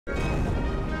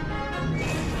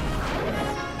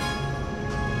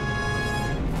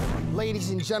Ladies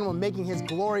and gentlemen, making his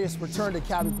glorious return to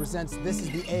Cabbie Presents, this is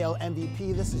the AL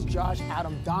MVP. This is Josh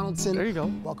Donaldson. There you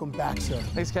go. Welcome back, sir.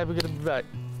 Thanks, Cabbie. Good to be back.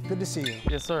 Good to see you.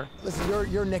 Yes, sir.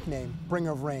 Listen, your nickname,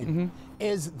 Bringer of Rain,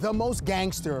 is the most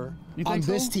gangster on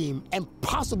this team and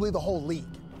possibly the whole league.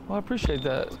 Well, I appreciate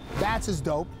that. That's his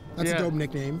dope. That's a dope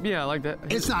nickname. Yeah, I like that.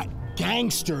 It's not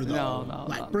gangster though. No.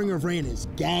 Like Bringer of Rain is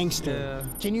gangster.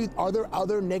 Yeah. Are there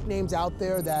other nicknames out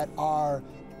there that are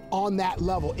on that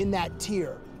level, in that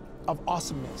tier of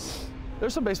awesomeness?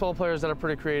 There's some baseball players that are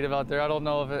pretty creative out there. I don't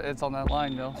know if it's on that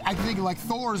line though. I can think like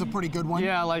Thor is a pretty good one.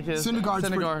 Yeah, I like his.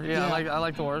 Syndergaard. Yeah, I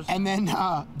like Thor's. And then the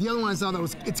other one I saw that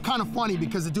was, it's kind of funny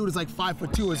because the dude is like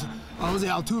 5'2". Jose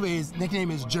Altuve's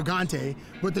nickname is Gigante,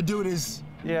 but the dude is,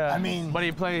 yeah. I mean. But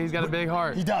he's got a big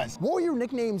heart. He does. What were your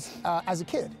nicknames as a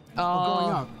kid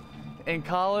growing up? In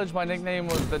college, my nickname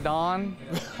was the Don.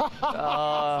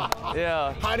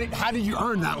 Yeah. How did you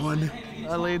earn that one?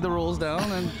 I laid the rules down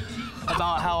and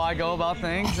about how I go about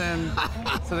things, and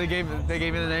so they gave me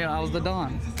the name. I was the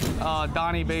Don.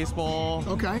 Donnie Baseball.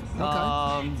 Okay.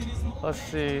 Let's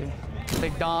see.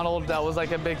 McDonald, that was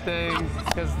like a big thing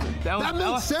because that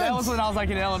was when I was like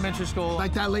in elementary school.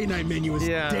 Like that late night menu was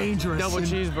dangerous. Double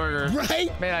cheeseburger.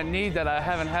 Right? Man, I need that. I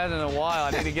haven't had it in a while.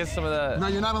 I need to get some of that. No,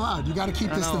 you're not allowed. You got to keep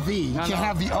this the V. You can't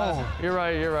have the O. You're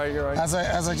right. As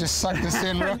I just suck this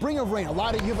in. Bringer of Rain. You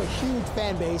have a huge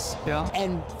fan base. Yeah.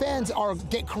 And fans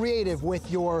get creative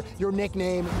with your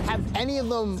nickname. Have any of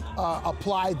them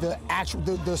applied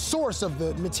the source of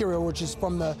the material, which is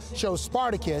from the show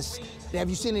Spartacus? Have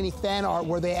you seen any fan art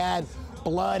where they add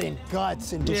blood and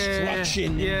guts and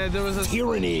destruction? Yeah, there was a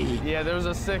tyranny. Yeah, there was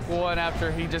a sick one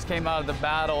after he just came out of the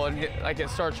battle and it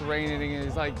starts raining and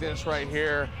he's like this right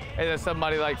here, and then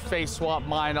somebody like face swap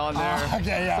mine on there.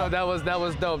 Okay, yeah. So that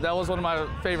was dope. That was one of my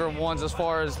favorite ones as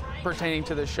far as pertaining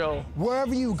to the show.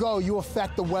 Wherever you go, you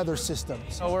affect the weather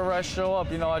systems. So wherever I show up,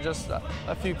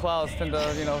 a few clouds tend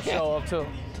to show up too.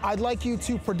 I'd like you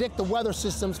to predict the weather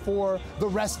systems for the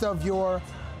rest of your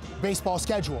baseball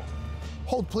schedule.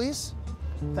 Hold, please.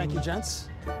 Thank you, gents.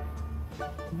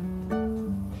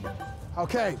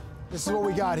 Okay, this is what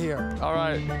we got here. All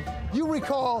right. You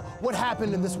recall what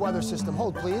happened in this weather system.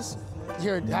 Hold, please.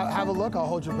 Here, have a look. I'll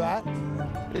hold your bat.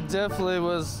 It definitely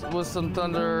was some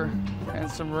thunder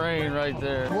and some rain right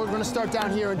there. We're going to start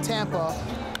down here in Tampa.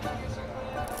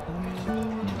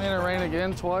 Made it rain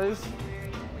again twice.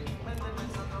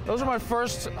 Those are my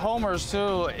first homers,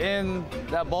 too, in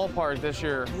that ballpark this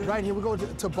year. Right, here we go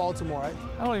to Baltimore, right?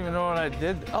 I don't even know what I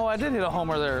did. Oh, I did hit a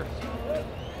homer there.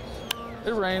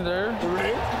 It rained there. It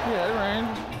rained? Yeah, it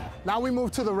rained. Now we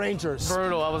move to the Rangers.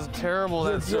 Brutal. I was terrible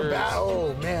that series.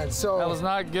 Oh, man. So that was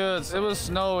not good. It was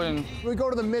snowing. We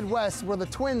go to the Midwest where the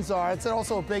Twins are. It's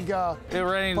also a big It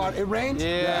rained. It rained?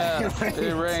 Yeah,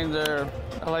 it rained there.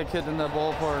 I like hitting that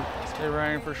ballpark. It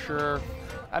rained for sure.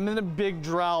 I'm in a big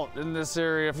drought in this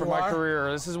area for my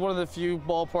career. This is one of the few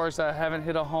ballparks that I haven't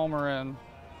hit a homer in.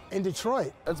 In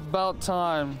Detroit? It's about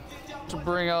time to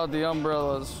bring out the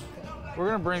umbrellas. We're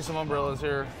gonna bring some umbrellas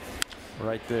here.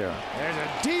 Right there. There's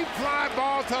a deep fly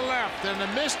ball to left, and the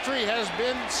mystery has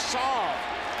been solved.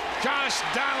 Josh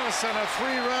Donaldson, a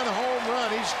 3-run home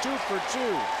run. He's 2 for 2.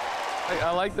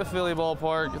 I like the Philly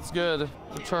ballpark. It's good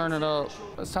to turn it up.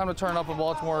 It's time to turn up in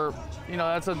Baltimore.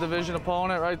 That's a division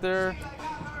opponent right there.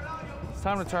 It's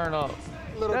time to turn up.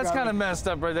 That's kind of messed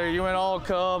up right there. You went all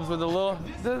Cubs with the little.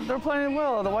 They're playing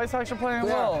well. The White Sox are playing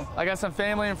well. I got some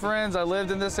family and friends. I lived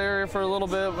in this area for a little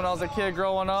bit when I was a kid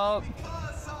growing up.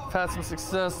 Had some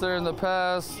success there in the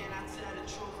past.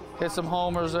 Hit some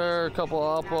homers there, a couple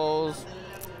of oppos.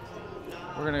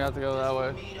 We're gonna have to go that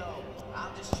way.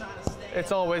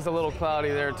 It's always a little cloudy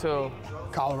there too.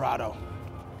 Colorado.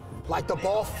 Like the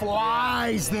ball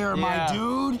flies there, my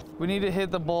dude. We need to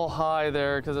hit the ball high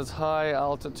there because it's high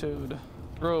altitude.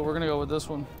 Bro, we're gonna go with this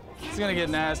one. It's gonna get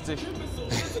nasty.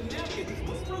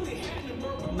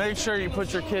 Make sure you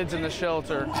put your kids in the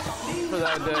shelter for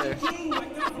that day.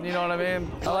 You know what I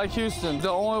mean? I like Houston. The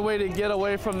only way to get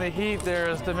away from the heat there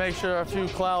is to make sure a few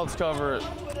clouds cover it.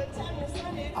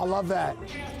 I love that.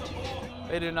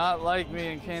 They did not like me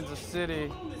in Kansas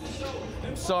City.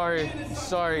 I'm sorry,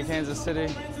 Kansas City.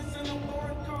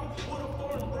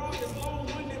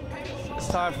 It's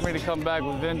time for me to come back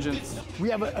with vengeance. We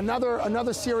have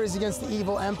another series against the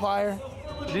Evil Empire.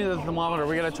 We need the thermometer.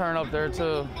 We got to turn up there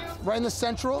too. Right in the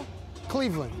Central,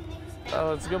 Cleveland.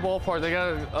 It's a good ballpark. They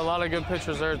got a lot of good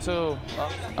pitchers there too.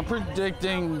 I'm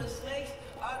predicting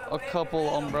a couple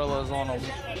umbrellas on them.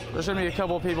 There's gonna be a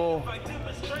couple people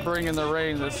bringing the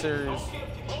rain this series.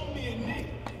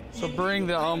 So bring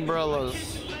the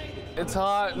umbrellas. It's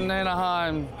hot in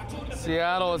Anaheim.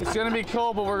 Seattle, it's gonna be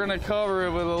cold, but we're gonna cover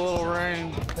it with a little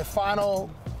rain. The final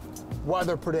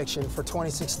weather prediction for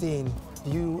 2016,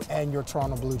 you and your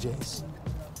Toronto Blue Jays.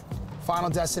 Final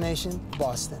destination,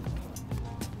 Boston.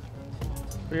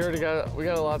 We got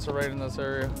lots of rain in this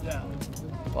area. Yeah.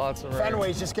 Lots of rain.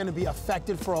 Fenway's just gonna be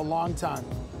affected for a long time.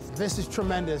 This is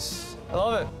tremendous. I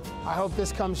love it. I hope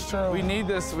this comes true. We need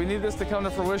this. We need this to come to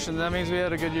fruition. That means we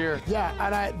had a good year. Yeah,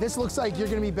 and this looks like you're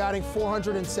gonna be batting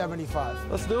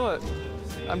 475. Let's do it.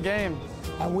 I'm game.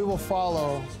 And we will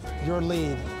follow your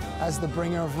lead as the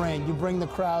bringer of rain. You bring the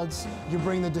crowds, you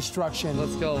bring the destruction.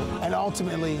 Let's go. And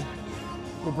ultimately,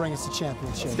 you'll bring us the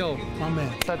championship. Let's go. My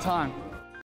man. It's that time.